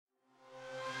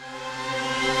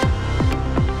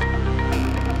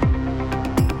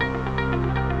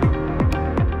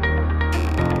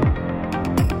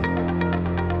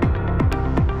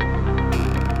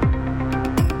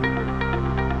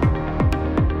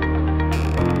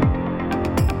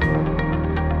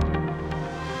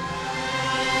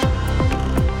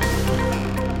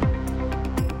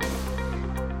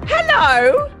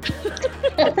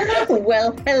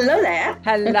Well, hello there.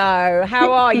 Hello.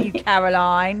 How are you,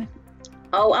 Caroline?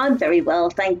 Oh, I'm very well,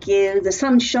 thank you. The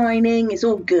sun's shining, it's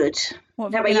all good.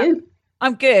 What How have you about been up? you?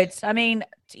 I'm good. I mean,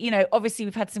 obviously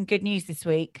we've had some good news this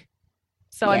week.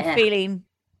 So I'm Yeah, feeling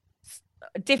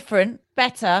different,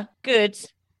 better, good,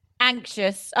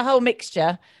 anxious, a whole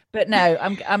mixture. But no,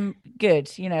 I'm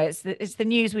good. It's the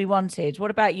news we wanted.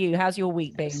 What about you? How's your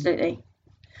week been? absolutely.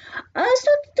 It's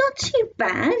not too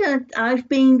bad. I've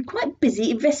been quite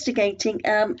busy investigating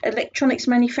electronics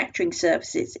manufacturing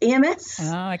services, EMS.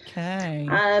 Oh, okay.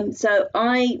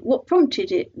 What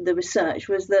prompted the research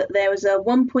was that there was a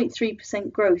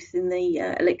 1.3% growth in the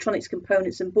electronics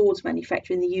components and boards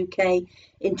manufacture in the UK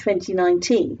in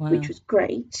 2019, which Wow. was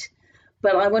great.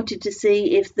 But I wanted to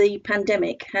see if the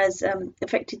pandemic has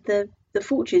affected the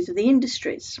fortunes of the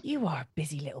industries. You are a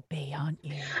busy little bee, aren't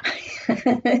you?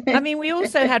 I mean, we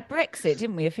also had Brexit,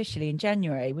 didn't we, officially in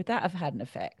January? Would that have had an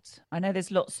effect? I know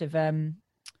there's lots of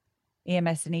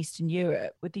EMS in Eastern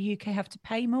Europe. Would the UK have to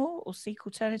pay more or seek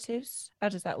alternatives? How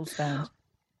does that all stand?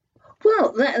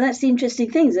 Well, that's the interesting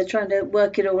thing. They're trying to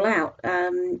work it all out.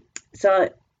 So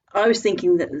I was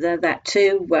thinking that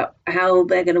too. Well, how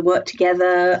they're going to work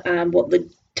together, what the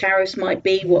tariffs might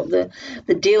be, Yeah. what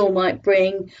the deal might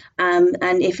bring, and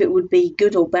if it would be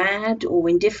good or bad or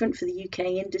indifferent for the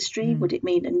UK industry. Mm, Would it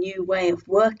mean a new way of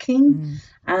working?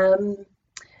 mm. Um,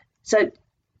 so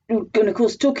and of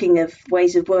course, talking of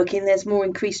ways of working, there's more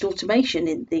increased automation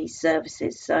in these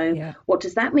services. So, Yeah. what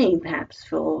does that mean, perhaps,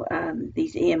 for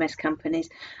these EMS companies?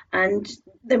 And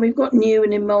then we've got new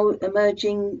and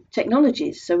emerging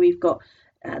technologies. So we've got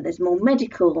there's more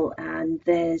medical and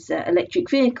there's electric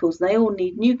vehicles. They all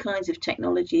need new kinds of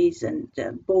technologies and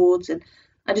boards. And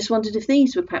I just wondered if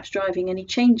these were perhaps driving any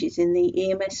changes in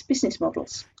the EMS business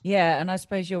models. Yeah. And I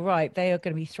suppose you're right. They are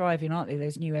going to be thriving, aren't they?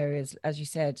 Those new areas, as you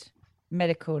said,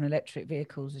 medical and electric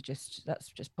vehicles that's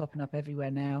just popping up everywhere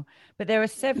now. But there are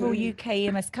several Mm. UK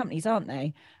EMS companies, aren't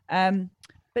they? Um,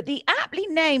 but the aptly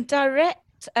named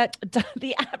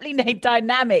the aptly named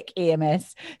Dynamic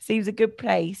EMS seems a good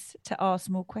place to ask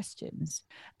more questions.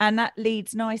 And that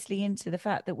leads nicely into the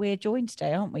fact that we're joined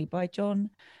today, aren't we, by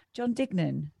John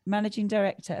Dignan, Managing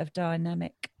Director of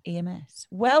Dynamic EMS.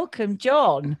 Welcome,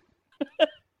 John.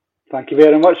 Thank you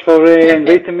very much for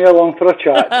inviting me along for a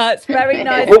chat. It's very I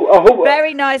nice. hope, I hope,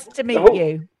 Very nice to I meet hope,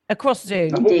 you across I Zoom.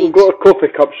 hope we've Indeed. got our coffee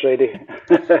cups ready.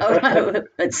 All right,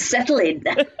 let's settle in.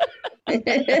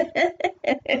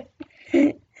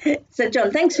 So,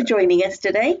 John, thanks for joining us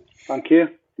today. Thank you.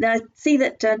 Now, I see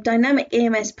that Dynamic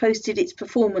EMS posted its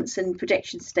performance and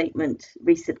projection statement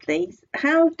recently.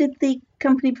 How did the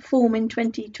company perform in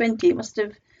 2020? It must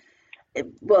have,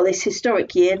 well, this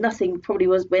historic year, nothing probably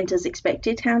went as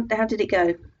expected. How did it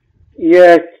go?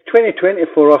 Yeah, 2020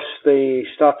 for us, they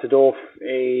started off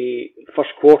a first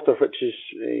quarter, which is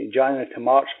January to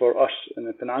March for us in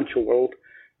the financial world.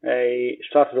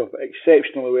 Started off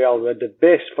exceptionally well. We had the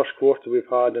best first quarter we've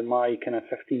had in my kind of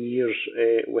 15 years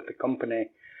with the company.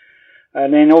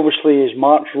 And then obviously as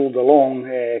March rolled along,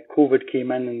 COVID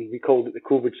came in and we called it the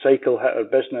COVID cycle hit our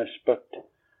business. But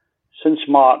since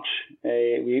March,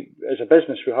 we as a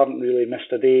business, we haven't really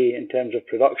missed a day in terms of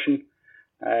production.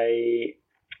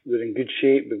 We're in good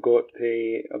shape. We've got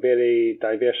a very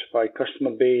diversified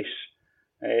customer base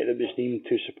that was deemed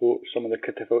to support some of the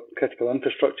critical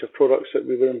infrastructure products that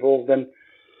we were involved in.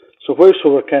 So whilst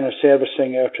we were kind of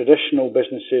servicing our traditional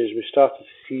businesses, we started to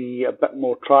see a bit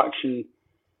more traction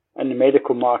in the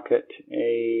medical market,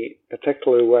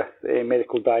 particularly with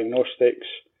medical diagnostics,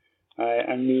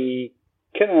 and we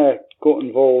kind of got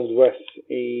involved with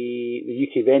the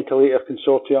UK Ventilator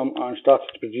Consortium and started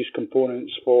to produce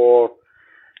components for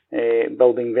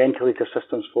building ventilator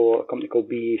systems for a company called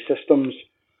BAE Systems.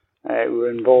 We were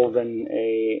involved in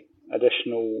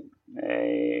additional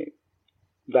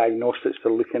diagnostics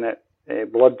for looking at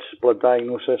blood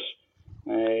diagnosis,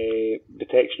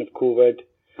 detection of COVID.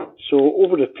 So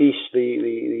over the piece,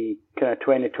 the kind of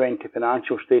 2020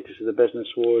 financial status of the business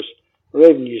was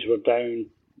revenues were down.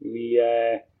 We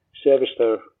serviced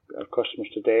our customers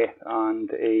to death, and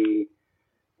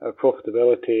our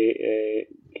profitability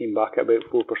came back at about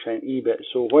 4% EBIT.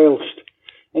 So whilst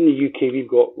in the UK we've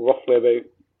got roughly about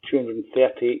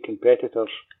 238 competitors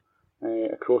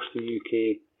across the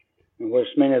UK, and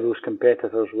whilst many of those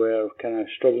competitors were kind of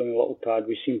struggling a little tad,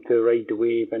 we seemed to ride the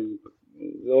wave, and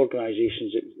the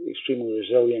organisation's extremely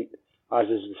resilient, as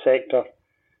is the sector.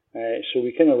 So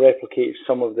we kind of replicated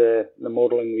some of the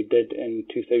modelling we did in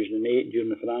 2008 during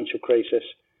the financial crisis,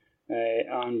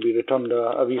 and we returned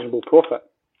a reasonable profit,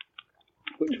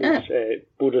 which was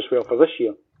bode us well for this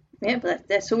year. Yeah, but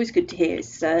that's always good to hear.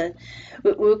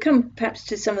 We'll come perhaps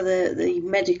to some of the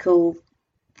medical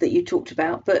that you talked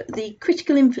about, but the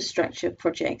critical infrastructure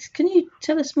projects, can you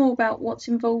tell us more about what's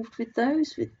involved with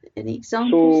those, with any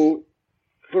examples? So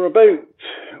for about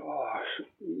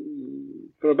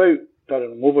I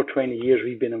don't know, over 20 years,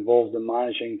 we've been involved in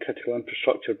managing critical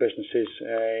infrastructure businesses,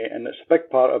 and it's a big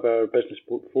part of our business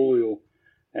portfolio.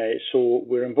 So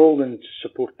we're involved in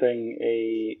supporting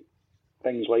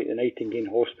things like the Nightingale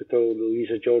Hospital, the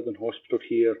Louisa Jordan Hospital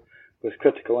here, with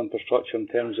critical infrastructure in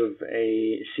terms of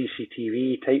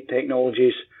CCTV type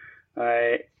technologies.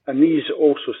 And these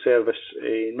also service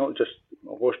not just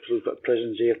hospitals, but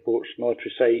prisons, airports,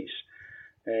 military sites,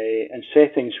 and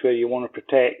settings where you want to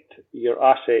protect your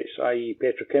assets, i.e.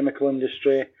 petrochemical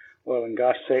industry, oil and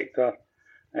gas sector.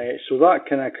 So that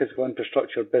kind of critical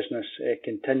infrastructure business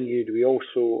continued. We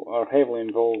also are heavily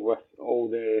involved with all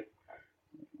the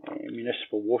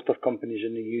municipal water companies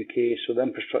in the UK, so the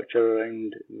infrastructure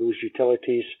around those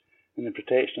utilities and the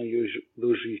protection of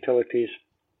those utilities,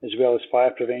 as well as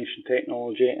fire prevention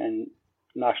technology and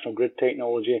national grid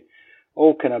technology,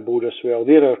 all kind of bode us well.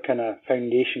 They're our kind of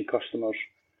foundation customers,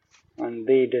 and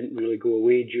they didn't really go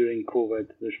away during COVID.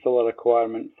 There's still a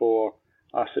requirement for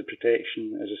asset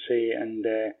protection, as I say, and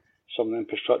some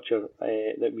infrastructure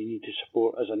that we need to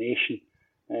support as a nation,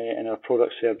 and our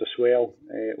products served us well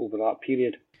over that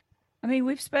period. I mean,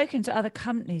 we've spoken to other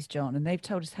companies, John, and they've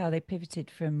told us how they pivoted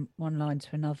from one line to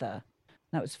another.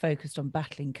 That was focused on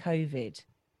battling COVID.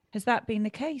 Has that been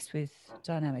the case with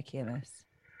Dynamic EMS?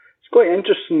 It's quite an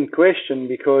interesting question,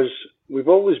 because we've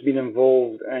always been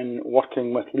involved in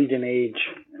working with leading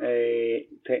edge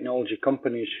technology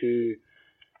companies who,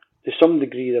 to some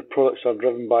degree, their products are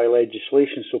driven by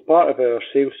legislation. So part of our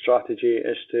sales strategy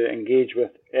is to engage with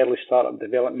early startup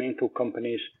developmental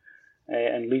companies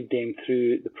and lead them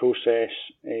through the process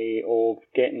of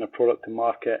getting a product to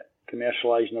market,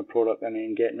 commercialising a product, and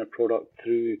then getting a product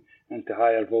through into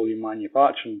higher volume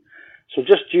manufacturing. So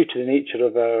just due to the nature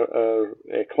of our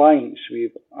clients,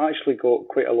 we've actually got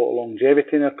quite a lot of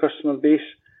longevity in our customer base.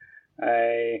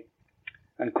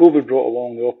 And COVID brought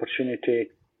along the opportunity,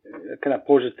 kind of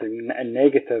positive and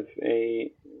negative.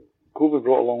 COVID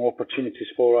brought along opportunities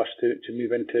for us to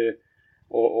move into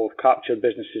or capture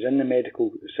businesses in the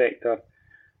medical sector.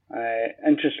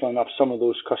 Interestingly enough, some of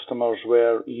those customers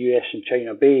were US and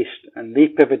China based, and they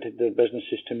pivoted their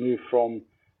businesses to move from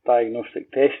diagnostic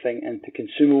testing into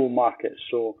consumable markets.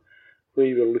 So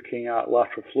we were looking at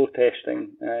lateral flow testing.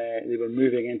 They were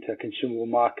moving into a consumable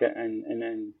market and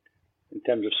in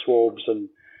terms of swabs and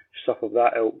stuff of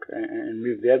that ilk, and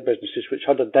moved their businesses, which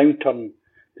had a downturn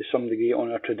to some degree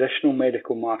on our traditional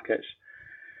medical markets.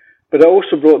 But it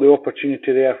also brought the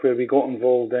opportunity there where we got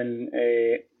involved in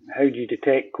how do you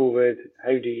detect COVID,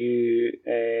 how do you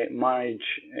manage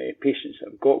patients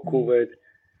that have got COVID,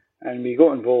 and we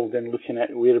got involved in looking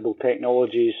at wearable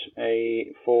technologies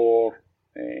for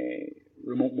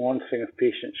remote monitoring of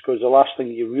patients, because the last thing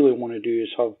you really want to do is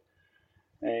have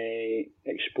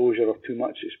exposure or too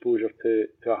much exposure to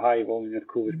a high volume of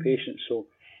COVID patients. So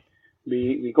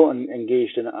we got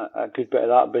engaged in a good bit of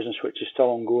that business, which is still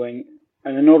ongoing.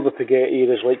 And in order to get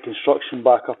areas like construction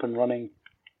back up and running,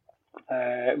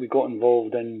 we got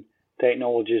involved in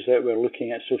technologies that were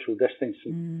looking at social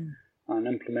distancing and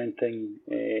implementing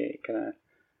kind of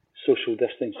social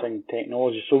distancing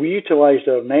technology. So we utilised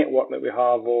our network that we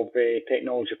have of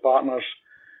technology partners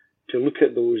to look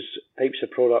at those types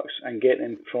of products and get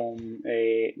them from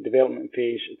development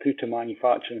phase through to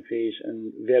manufacturing phase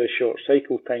in very short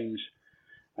cycle times.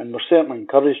 And we're certainly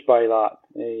encouraged by that.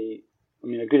 I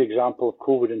mean, a good example of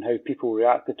COVID and how people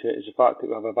reacted to it is the fact that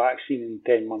we have a vaccine in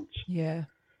 10 months. Yeah.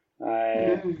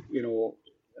 You know,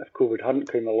 if COVID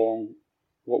hadn't come along,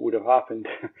 what would have happened?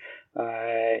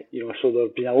 You know, so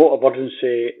there's been a lot of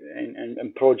urgency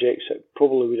in projects that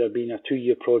probably would have been a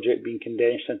 2-year project being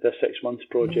condensed into a 6-month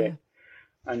project.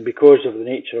 Yeah. And because of the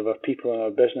nature of our people and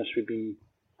our business, we've been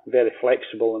very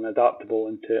flexible and adaptable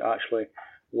into actually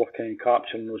working and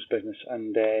capturing those business,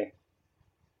 and the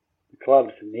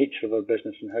collaborative nature of our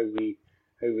business and how we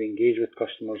engage with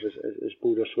customers is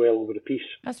bode us well over the piece.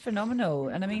 That's phenomenal.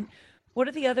 And I mean, what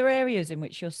are the other areas in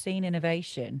which you're seeing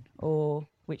innovation or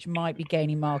which might be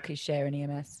gaining market share in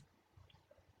EMS?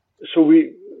 So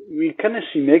we kind of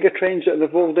see mega trends that have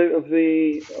evolved out of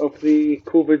the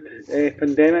COVID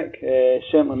pandemic.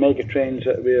 Certainly mega trends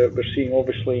that we're seeing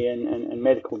obviously in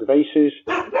medical devices.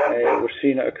 We're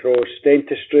seeing it across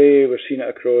dentistry. We're seeing it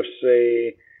across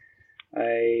a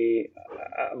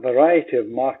variety of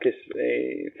markets.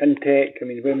 Fintech. I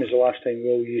mean, when was the last time we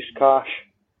all used cash?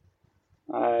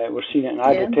 We're seeing it in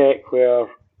agritech, where,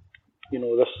 you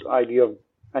know, this idea of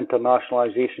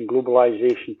internationalisation,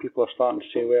 globalisation, people are starting to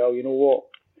say, well, you know what,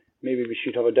 maybe we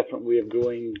should have a different way of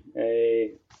growing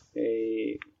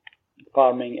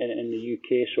farming in the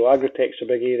UK. So agritech's a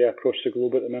big area across the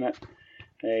globe at the minute.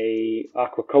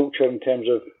 Aquaculture, in terms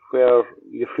of where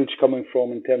your food's coming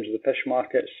from, in terms of the fish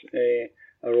markets,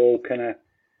 are all kind of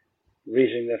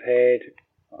raising their head.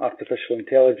 Artificial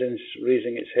intelligence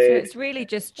raising its head. So it's really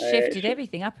just shifted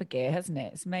everything up a gear, hasn't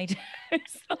it? It's made. It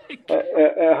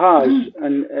has,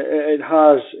 and it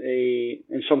has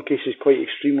in some cases quite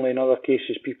extremely. In other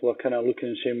cases, people are kind of looking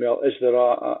and saying, "Well, is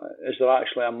there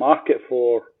actually a market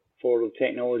for the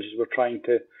technologies we're trying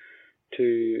to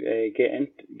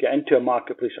get into a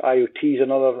marketplace?" IoT is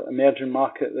another emerging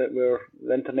market that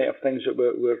the Internet of Things that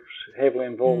we're heavily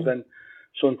involved in.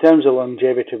 So in terms of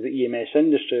longevity of the EMS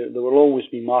industry, there will always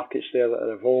be markets there that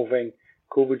are evolving.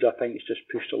 COVID, I think, has just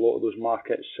pushed a lot of those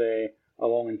markets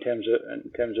along in terms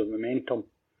of momentum.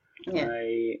 Yeah.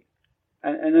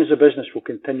 And as a business, we'll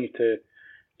continue to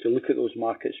look at those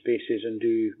market spaces and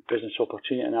do business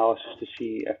opportunity analysis to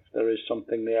see if there is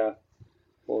something there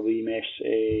for the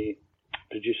EMS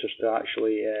producers to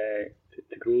actually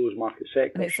to grow those market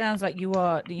sectors. And it sounds like you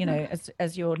are,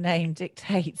 as your name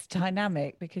dictates,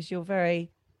 dynamic, because you're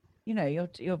very,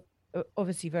 you're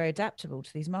obviously very adaptable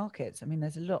to these markets. I mean,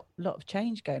 there's a lot of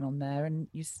change going on there, and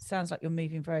sounds like you're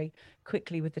moving very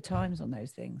quickly with the times on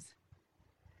those things.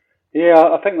 Yeah,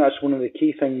 I think that's one of the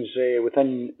key things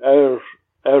within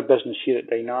our business here at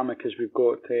Dynamic is we've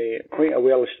got quite a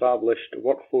well-established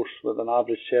workforce with an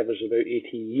average service of about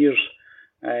 18 years,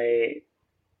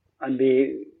 and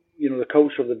the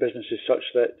culture of the business is such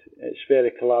that it's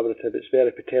very collaborative, it's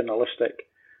very paternalistic,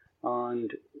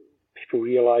 and people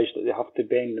realise that they have to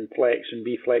bend and flex and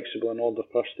be flexible in order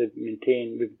for us to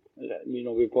maintain.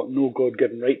 We've got no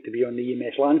God-given right to be on the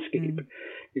EMS landscape.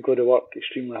 You've got to work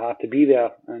extremely hard to be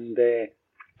there, and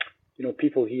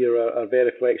people here are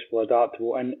very flexible,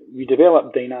 adaptable, and we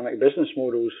develop dynamic business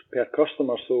models per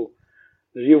customer. So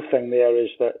the real thing there is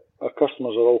that our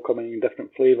customers are all coming in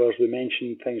different flavours. We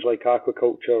mentioned things like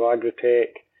aquaculture, agritech,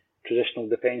 traditional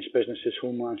defence businesses,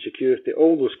 homeland security.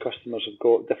 All those customers have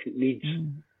got different needs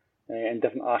and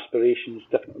different aspirations,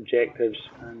 different objectives.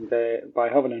 And by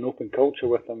having an open culture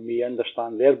with them, we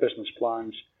understand their business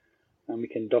plans and we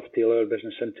can dovetail our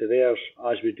business into theirs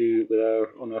as we do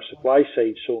on our supply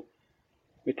side. So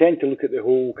we tend to look at the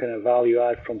whole kind of value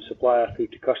add from supplier through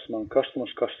to customer and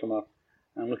customer's customer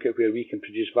and look at where we can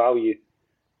produce value.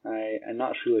 And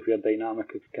that's really where Dynamic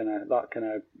that kind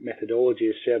of methodology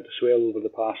has served us well over the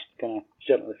past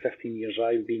certainly 15 years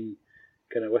I've been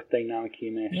kind of with Dynamic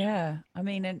EMS. Yeah, I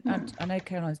mean, and I know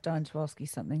Caroline's dying to ask you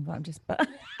something, but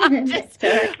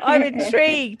I'm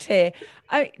intrigued here.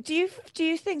 Do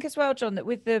you think as well, John, that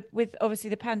with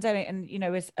obviously the pandemic and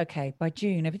is okay by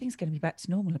June everything's going to be back to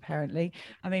normal apparently?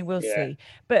 I mean, we'll see.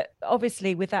 But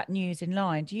obviously with that news in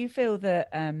line, do you feel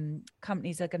that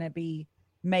companies are going to be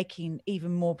making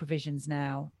even more provisions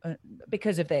now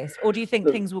because of this, or do you think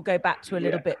things will go back to a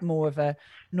little bit more of a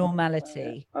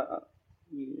normality?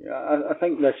 I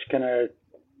think this kind of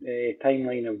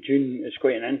timeline of June is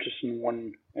quite an interesting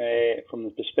one from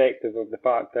the perspective of the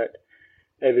fact that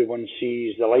everyone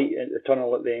sees the light at the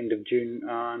tunnel at the end of June,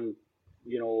 and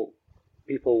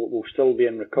people will still be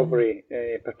in recovery,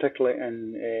 particularly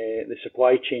in the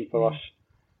supply chain for us.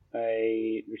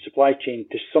 The supply chain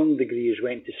to some degree has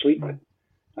went to sleep.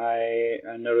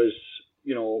 And there is,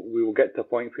 we will get to a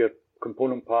point where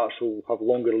component parts will have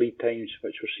longer lead times,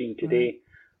 which we're seeing today,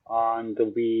 and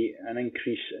there'll be an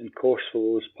increase in cost for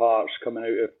those parts coming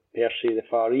out of, per se, the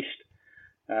Far East.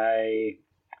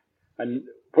 And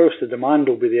whilst the demand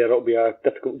will be there, it'll be a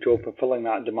difficult job fulfilling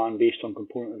that demand based on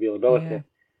component availability. Yeah.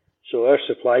 So our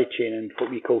supply chain and what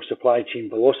we call supply chain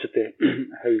velocity,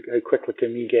 how quickly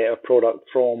can we get a product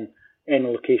from any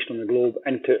location on the globe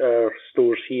into our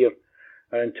stores here,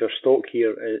 into our stock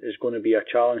here, is going to be a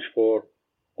challenge for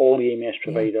all the EMS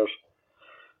providers,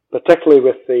 particularly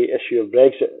with the issue of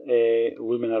Brexit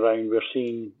looming around. We're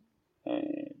seeing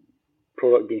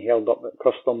product being held up at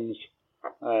customs.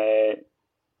 You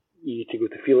need to go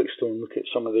to Felixstowe and look at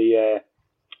some of the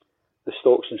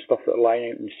stocks and stuff that are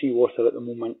lying out in seawater at the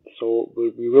moment. So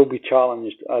we will be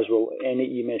challenged, as will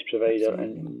any EMS provider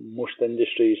in most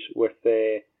industries, with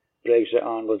Brexit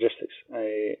and logistics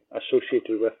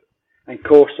associated with, and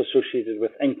costs associated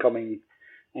with incoming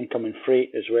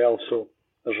freight as well. So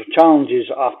there's challenges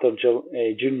after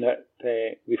June that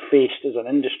we faced as an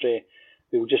industry.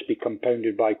 They will just be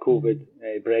compounded by COVID,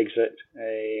 Brexit,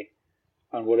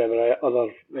 and whatever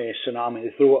other tsunami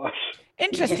they throw at us.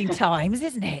 Interesting times,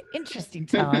 isn't it? Interesting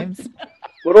times.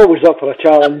 We're always up for a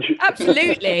challenge.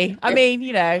 Absolutely. I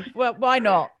mean, well, why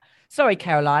not? Sorry,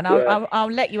 Caroline.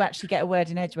 I'll let you actually get a word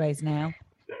in edgeways now.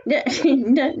 No,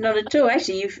 not at all.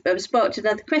 Actually, you've sparked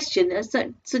another question.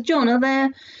 So John,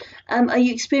 are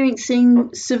you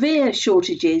experiencing severe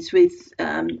shortages with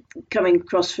coming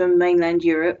across from mainland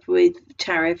Europe with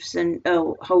tariffs and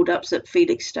hold-ups at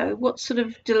Felixstowe? What sort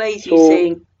of delays are you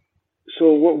seeing?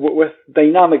 So with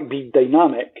Dynamic being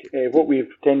dynamic, what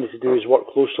we've tended to do is work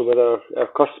closely with our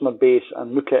customer base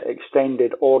and look at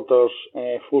extended orders,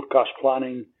 forecast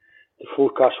planning, to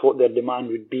forecast what their demand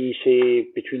would be, say,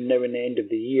 between now and the end of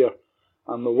the year.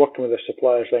 And we're working with our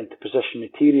suppliers then to position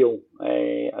material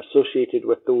associated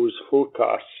with those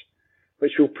forecasts,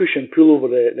 which will push and pull over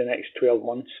the next 12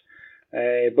 months.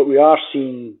 But we are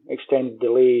seeing extended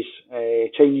delays.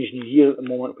 Chinese New Year at the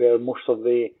moment, where most of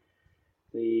the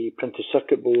printed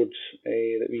circuit boards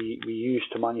that we use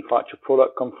to manufacture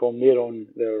product come from, they're on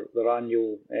their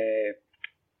annual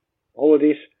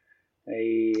holidays,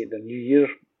 the New Year.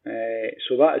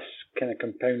 So that is kind of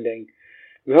compounding.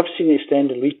 We have seen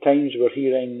extended lead times. We're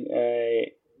hearing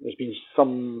there's been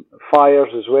some fires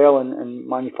as well in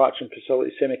manufacturing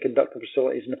facilities, semiconductor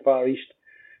facilities in the Far East,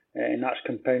 and that's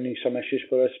compounding some issues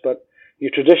for us. But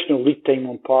your traditional lead time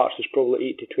on parts is probably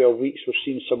 8 to 12 weeks. We're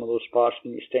seeing some of those parts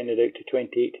being extended out to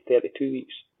 28 to 32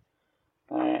 weeks.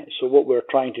 So what we're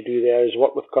trying to do there is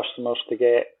work with customers to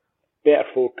get better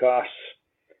forecasts,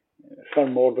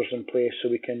 firm orders in place, so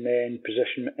we can then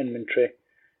position inventory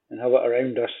and have it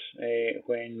around us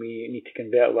when we need to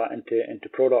convert that into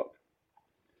product.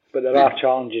 But there are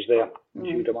challenges there, as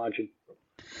you would imagine.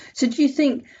 So do you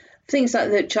think things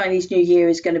like the Chinese New Year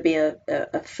is going to be a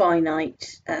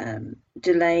finite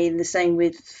delay, and the same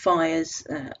with fires,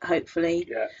 hopefully?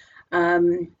 Yeah.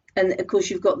 And of course,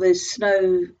 you've got the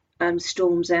snow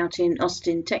storms out in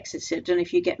Austin, Texas. I don't know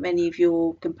if you get many of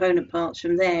your component parts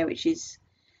from there, which is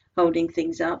holding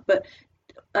things up. But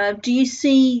do you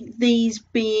see these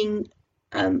being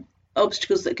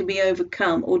obstacles that can be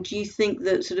overcome, or do you think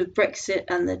that sort of Brexit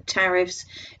and the tariffs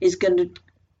is going to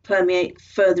permeate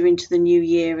further into the new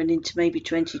year and into maybe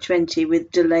 2020 with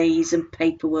delays and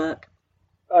paperwork?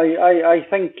 I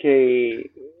think the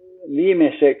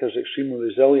EMS sector is extremely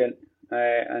resilient,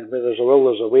 and where there's a will,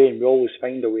 there's a way, and we always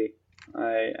find a way.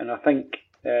 And I think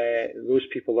those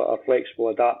people that are flexible,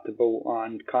 adaptable,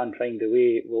 and can find a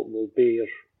way will bear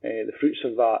the fruits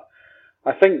of that.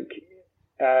 I think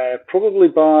probably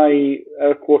by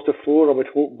our quarter four, I would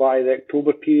hope by the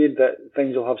October period that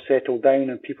things will have settled down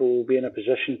and people will be in a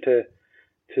position to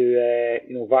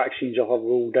vaccines will have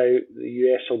rolled out. The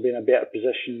US will be in a better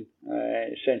position.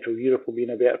 Central Europe will be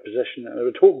in a better position. And I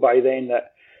would hope by then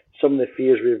that some of the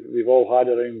fears we've all had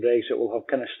around Brexit will have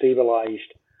kind of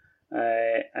stabilised,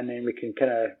 and then we can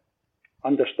kind of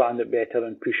understand it better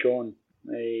and push on.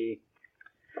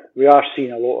 We are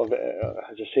seeing a lot of,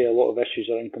 as I say, a lot of issues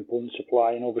around component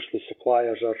supply, and obviously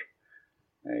suppliers are.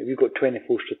 We've got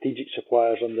 24 strategic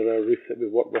suppliers under our roof that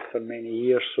we've worked with for many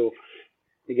years, so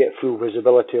we get full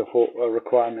visibility of what our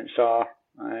requirements are,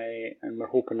 and we're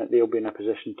hoping that they'll be in a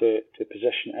position to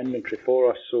position inventory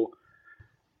for us. So,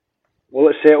 will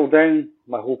it settle down?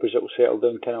 My hope is it will settle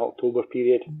down kind of October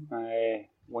period,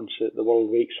 once the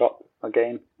world wakes up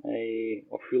again,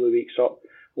 or fully wakes up.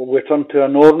 Will we return to a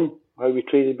norm, how we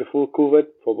traded before COVID?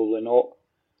 Probably not.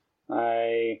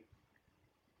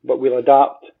 But we'll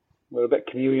adapt. We're a bit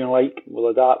chameleon-like. We'll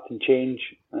adapt and change,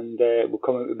 and we'll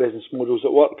come out with business models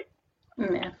that work,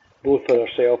 both for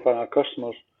ourselves and our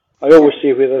customers. I always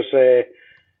say where there's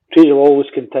trade will always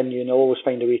continue, and they'll always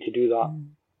find a way to do that.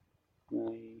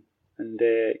 And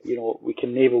we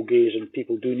can navel gaze, and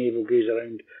people do navel gaze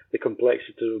around the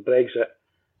complexities of Brexit,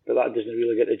 but that doesn't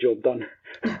really get the job done.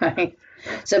 Right.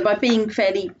 So by being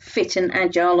fairly fit and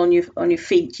agile on your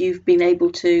feet, you've been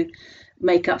able to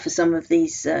make up for some of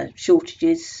these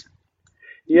shortages.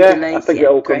 Yeah, delays. I think it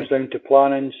all comes down to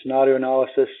planning, scenario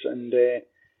analysis, and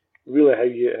really how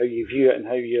you view it and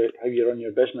how you run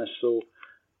your business. So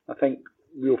I think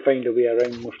we'll find a way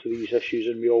around most of these issues,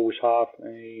 and we always have.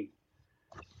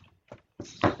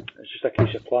 It's just a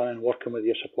case of planning, working with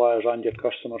your suppliers and your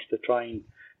customers to try and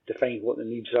define what the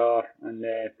needs are, and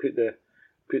put the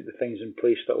things in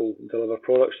place that will deliver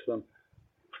products to them.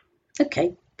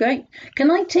 Okay, great. Can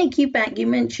I take you back? You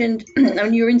mentioned,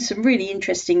 and you're in some really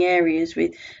interesting areas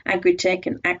with agri-tech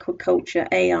and aquaculture,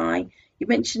 AI. You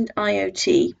mentioned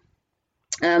IoT,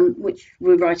 which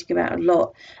we're writing about a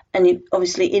lot, and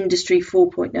obviously Industry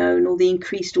 4.0 and all the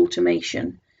increased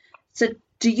automation. So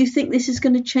do you think this is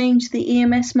going to change the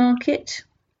EMS market?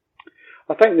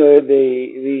 I think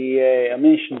I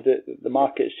mentioned that the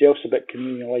market itself is a bit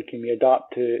chameleon-like, and we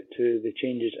adapt to the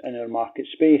changes in our market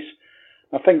space.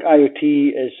 I think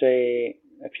IoT is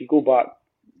if you go back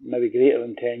maybe greater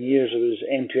than 10 years, it was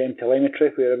M2M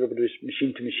telemetry where everybody was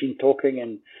machine-to-machine talking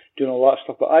and doing all that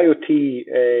stuff. But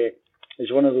IoT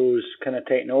is one of those kind of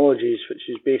technologies which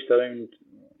is based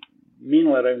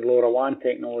mainly around LoRaWAN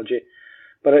technology.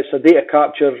 But it's a data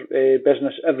capture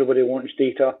business. Everybody wants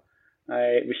data.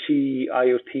 We see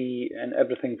IoT in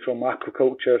everything from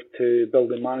aquaculture to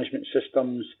building management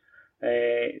systems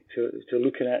to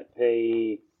looking at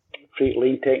freight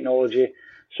lane technology.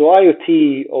 So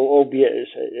IoT, albeit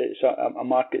it's a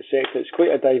market sector, it's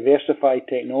quite a diversified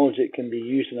technology that can be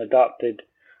used and adapted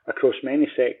across many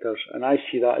sectors. And I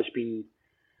see that as being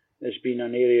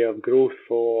an area of growth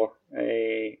for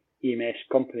EMS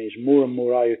companies. More and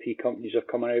more IoT companies are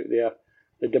coming out there.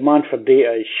 The demand for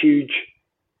data is huge,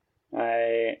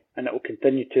 and it will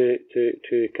continue to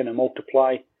kind of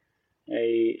multiply.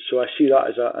 So I see that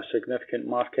as a significant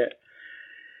market.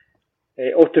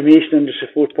 Automation Industry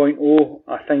 4.0,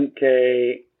 I think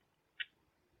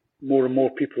more and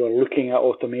more people are looking at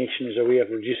automation as a way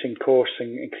of reducing costs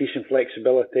and increasing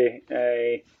flexibility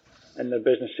in their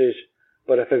businesses.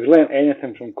 But if I've learned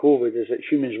anything from COVID is that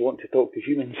humans want to talk to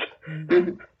humans.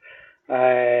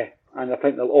 And I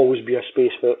think there'll always be a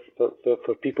space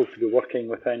for people to be working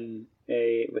within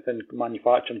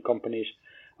manufacturing companies,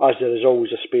 as there is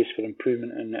always a space for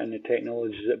improvement in the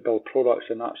technologies that build products,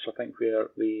 and that's, I think, where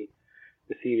the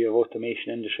theory of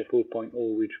Automation Industry 4.0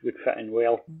 would fit in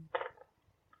well.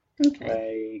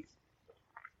 Okay.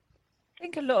 I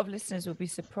think a lot of listeners will be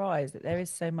surprised that there is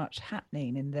so much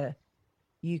happening in the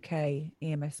UK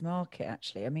EMS market,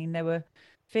 actually. I mean, there were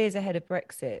fears ahead of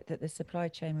Brexit that the supply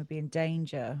chain would be in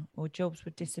danger or jobs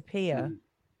would disappear.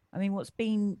 I mean, what's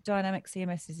been Dynamics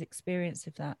EMS's experience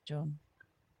of that, John?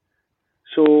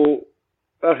 So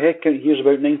our headcount here is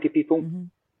about 90 people.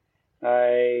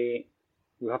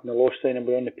 We haven't lost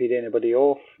anybody, haven't paid anybody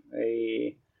off.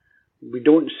 We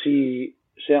don't see,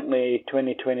 certainly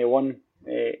 2021,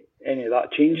 any of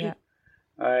that changing. Yeah.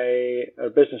 Our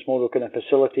business model kind of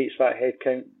facilitates that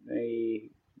headcount.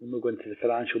 We'll not go into the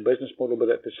financial business model, but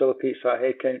it facilitates that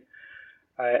headcount.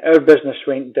 Our business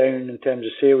went down in terms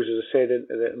of sales, as I said in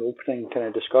the opening kind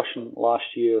of discussion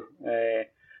last year,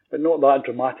 but not that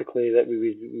dramatically that we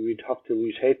would have to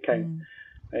lose headcount.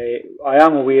 I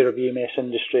am aware of the EMS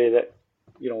industry that,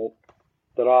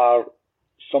 there are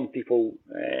some people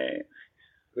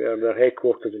where they're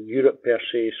headquartered in Europe per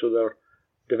se, so they're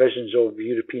divisions of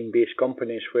European-based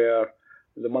companies where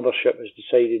the mothership has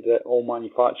decided that all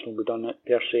manufacturing will be done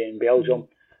per se in Belgium,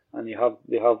 and they have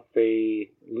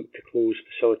looked to close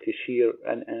facilities here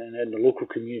and in the local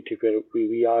community where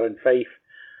we are in Fife.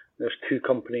 There's two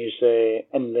companies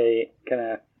in the kind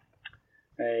of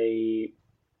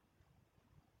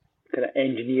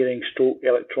engineering stroke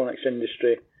electronics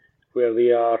industry where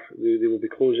they will be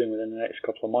closing within the next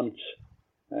couple of months.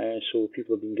 So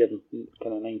people have been given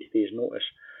kind of 90 days notice.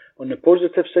 On the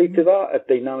positive side to that, if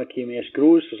Dynamic EMS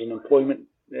grows, there's an employment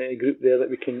group there that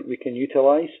we can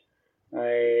utilise.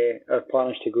 Our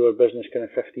plan is to grow our business kind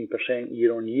of 15%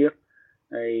 year on year.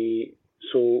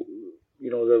 So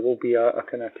there will be a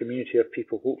kind of community of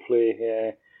people, hopefully,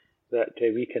 that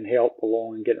we can help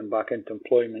along and get them back into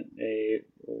employment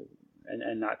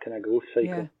in that kind of growth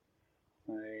cycle.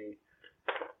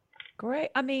 Great.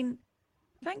 I mean,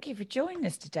 thank you for joining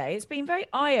us today. It's been very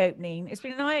eye-opening. It's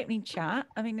been an eye-opening chat.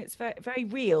 I mean, it's very, very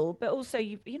real, but also,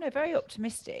 very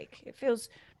optimistic. It feels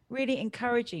really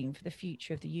encouraging for the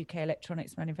future of the UK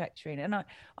electronics manufacturing. And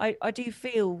I do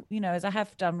feel, as I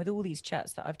have done with all these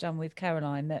chats that I've done with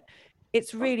Caroline, that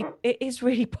it is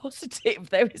really positive.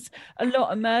 There is a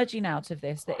lot emerging out of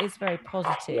this that is very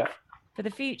positive for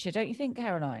the future. Don't you think,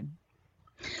 Caroline?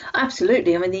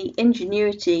 Absolutely. I mean, the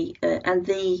ingenuity and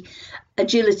the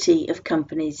agility of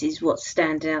companies is what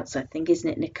stands out, I think, isn't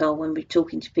it, Nicole, when we're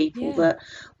talking to people that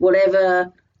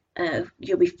whatever,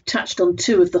 we've touched on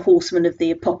two of the horsemen of the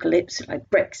apocalypse,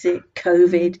 like Brexit,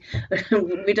 COVID.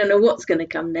 We don't know what's going to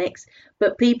come next,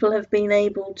 but people have been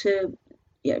able to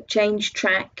change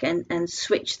track and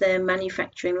switch their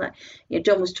manufacturing. Like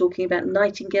John was talking about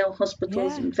Nightingale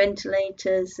hospitals and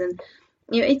ventilators, and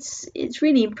it's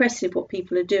really impressive what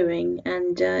people are doing,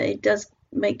 and it does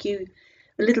make you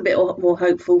a little bit more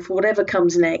hopeful for whatever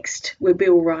comes next. We'll be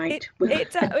all right.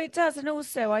 It does. And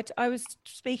also I was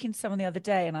speaking to someone the other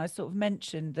day, and I sort of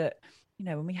mentioned that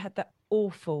when we had that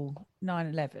awful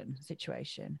 9/11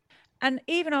 situation, and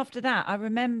even after that I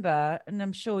remember, and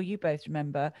I'm sure you both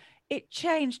remember, it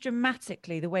changed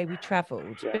dramatically the way we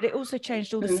traveled, but it also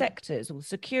changed all the sectors, all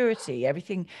security,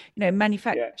 everything,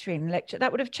 manufacturing, electric, that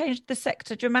would have changed the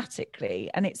sector dramatically.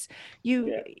 And it's,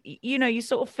 you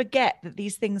sort of forget that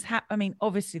these things happen. I mean,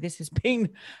 obviously this has been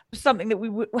something that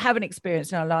we haven't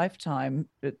experienced in our lifetime,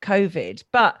 COVID,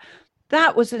 but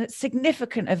that was a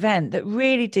significant event that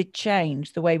really did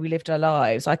change the way we lived our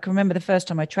lives. I can remember the first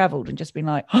time I traveled and just being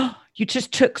like, oh, you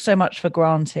just took so much for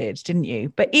granted, didn't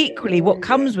you? But equally, what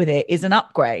comes with it is an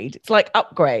upgrade. It's like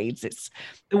upgrades. It's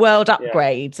the world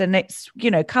upgrades. And it's,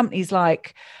 companies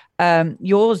like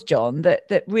yours, John,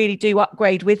 that really do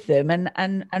upgrade with them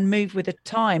and move with the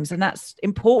times. And that's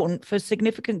important for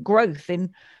significant growth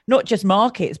in not just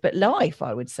markets, but life,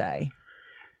 I would say.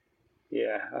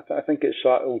 Yeah, I think it's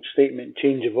that old statement,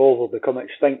 change, evolve, or become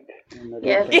extinct. And I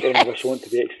don't think any of us want to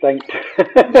be extinct.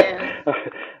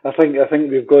 I think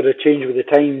we've got to change with the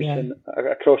times, and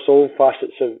across all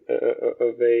facets of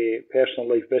a personal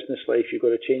life, business life, you've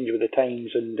got to change with the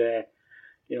times. And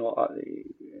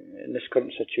in this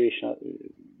current situation,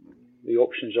 the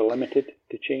options are limited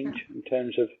to change in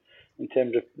terms of the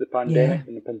pandemic.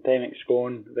 When the pandemic's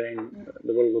gone, then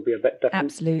the world will be a bit different.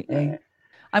 Absolutely.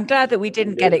 I'm glad that we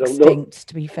didn't get extinct,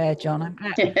 to be fair, John. I'm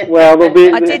glad. Well,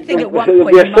 I did think at one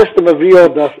point there'll be a system of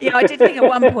reorder. Yeah, I did think at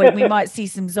one point we might see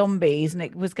some zombies, and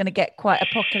it was going to get quite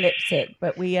apocalyptic.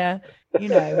 But we've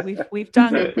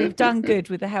done good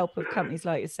with the help of companies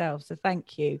like yourself. So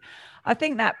thank you. I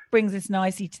think that brings us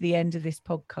nicely to the end of this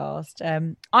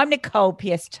podcast. I'm Nicole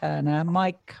P.S. Turner.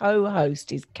 My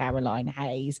co-host is Caroline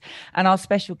Hayes. And our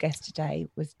special guest today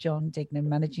was John Dignam,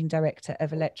 Managing Director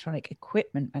of electronic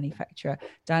equipment manufacturer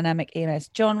Dynamic EMS.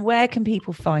 John, where can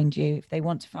people find you if they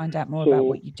want to find out more about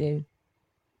what you do?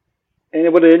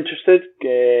 Anybody interested,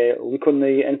 look on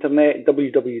the internet,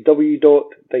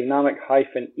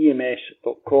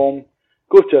 www.dynamic-ems.com.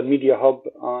 Go to our media hub,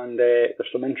 and there's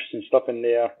some interesting stuff in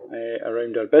there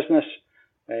around our business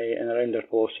and around our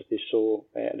philosophy. So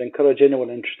I'd encourage anyone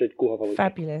interested, go have a look.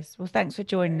 Fabulous. Well, thanks for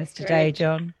joining us today,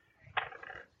 John.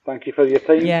 Thank you for your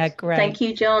time. Yeah, great. Thank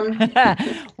you, John.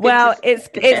 Well, it's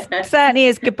certainly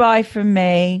is goodbye from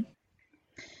me.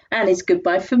 And it's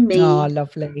goodbye from me. Oh,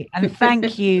 lovely. And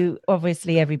thank you,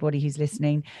 obviously, everybody who's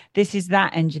listening. This is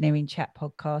That Engineering Chat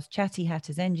podcast, Chatty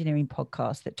Hatter's engineering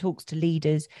podcast that talks to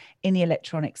leaders in the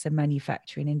electronics and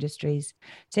manufacturing industries.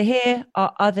 To hear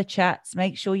our other chats,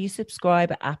 make sure you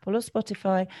subscribe at Apple or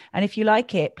Spotify. And if you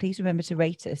like it, please remember to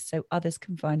rate us so others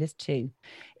can find us too.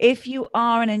 If you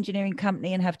are an engineering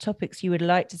company and have topics you would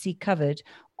like to see covered,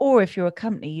 or if you're a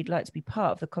company you'd like to be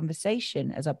part of the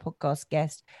conversation as our podcast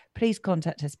guest, please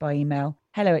contact us by email,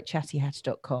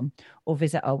 hello@chattyhatter.com, or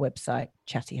visit our website,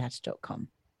 chattyhatter.com.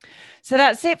 So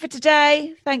that's it for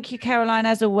today. Thank you, Caroline,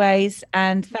 as always.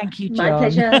 And thank you, John. My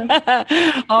pleasure.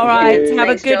 All right. Have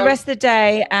Thanks, a good John. rest of the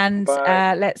day. And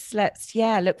let's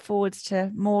look forward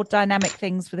to more dynamic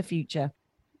things for the future.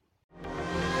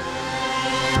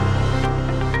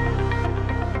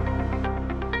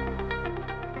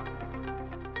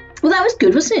 Well, that was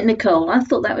good, wasn't it, Nicole? I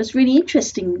thought that was really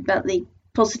interesting about the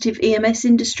positive EMS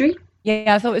industry.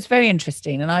 Yeah, I thought it was very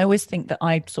interesting. And I always think that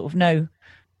I sort of know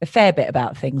a fair bit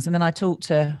about things. And then I talk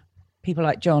to people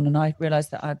like John and I realised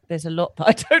that there's a lot that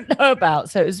I don't know about.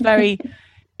 So it was very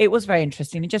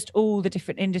interesting. And just all the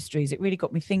different industries, it really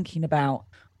got me thinking about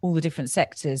all the different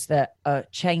sectors that are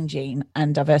changing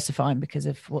and diversifying because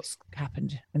of what's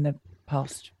happened in the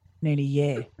past nearly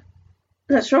year.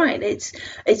 That's right.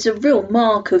 It's a real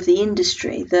mark of the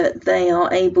industry that they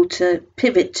are able to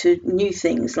pivot to new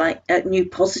things, like new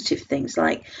positive things,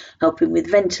 like helping with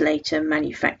ventilator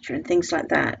manufacture and things like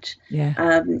that.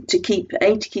 Yeah. To keep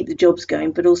the jobs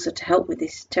going, but also to help with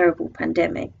this terrible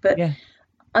pandemic. But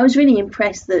I was really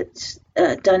impressed that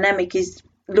Dynamic is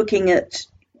looking at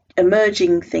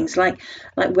emerging things like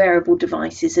wearable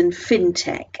devices and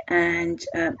fintech and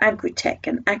agri-tech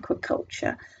and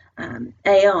aquaculture.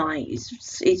 AI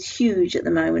is huge at the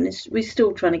moment. We're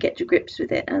still trying to get to grips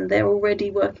with it, and they're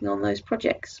already working on those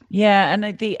projects. Yeah,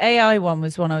 and the AI one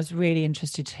was one I was really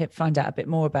interested to find out a bit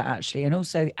more about, actually, and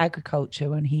also agriculture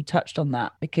when he touched on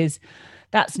that, because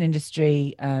that's an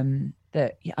industry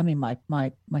that, I mean, my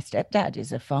stepdad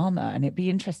is a farmer, and it'd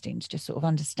be interesting to just sort of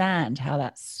understand how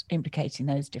that's implicating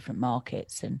those different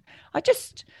markets. And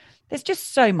there's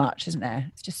just so much, isn't there?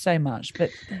 It's just so much,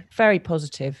 but very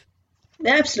positive.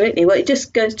 Absolutely. Well, it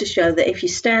just goes to show that if you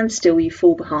stand still, you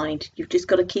fall behind. You've just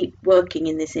got to keep working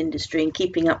in this industry and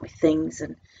keeping up with things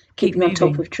and keeping on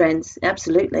top of trends.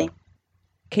 Absolutely.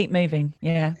 Keep moving.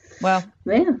 Yeah. Well,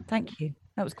 thank you.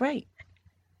 That was great.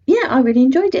 Yeah, I really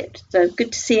enjoyed it. So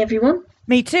good to see everyone.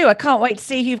 Me too. I can't wait to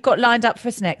see who you've got lined up for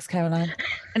us next, Caroline.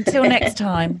 Until next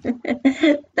time.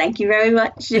 Thank you very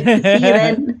much. See you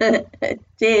then.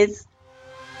 Cheers.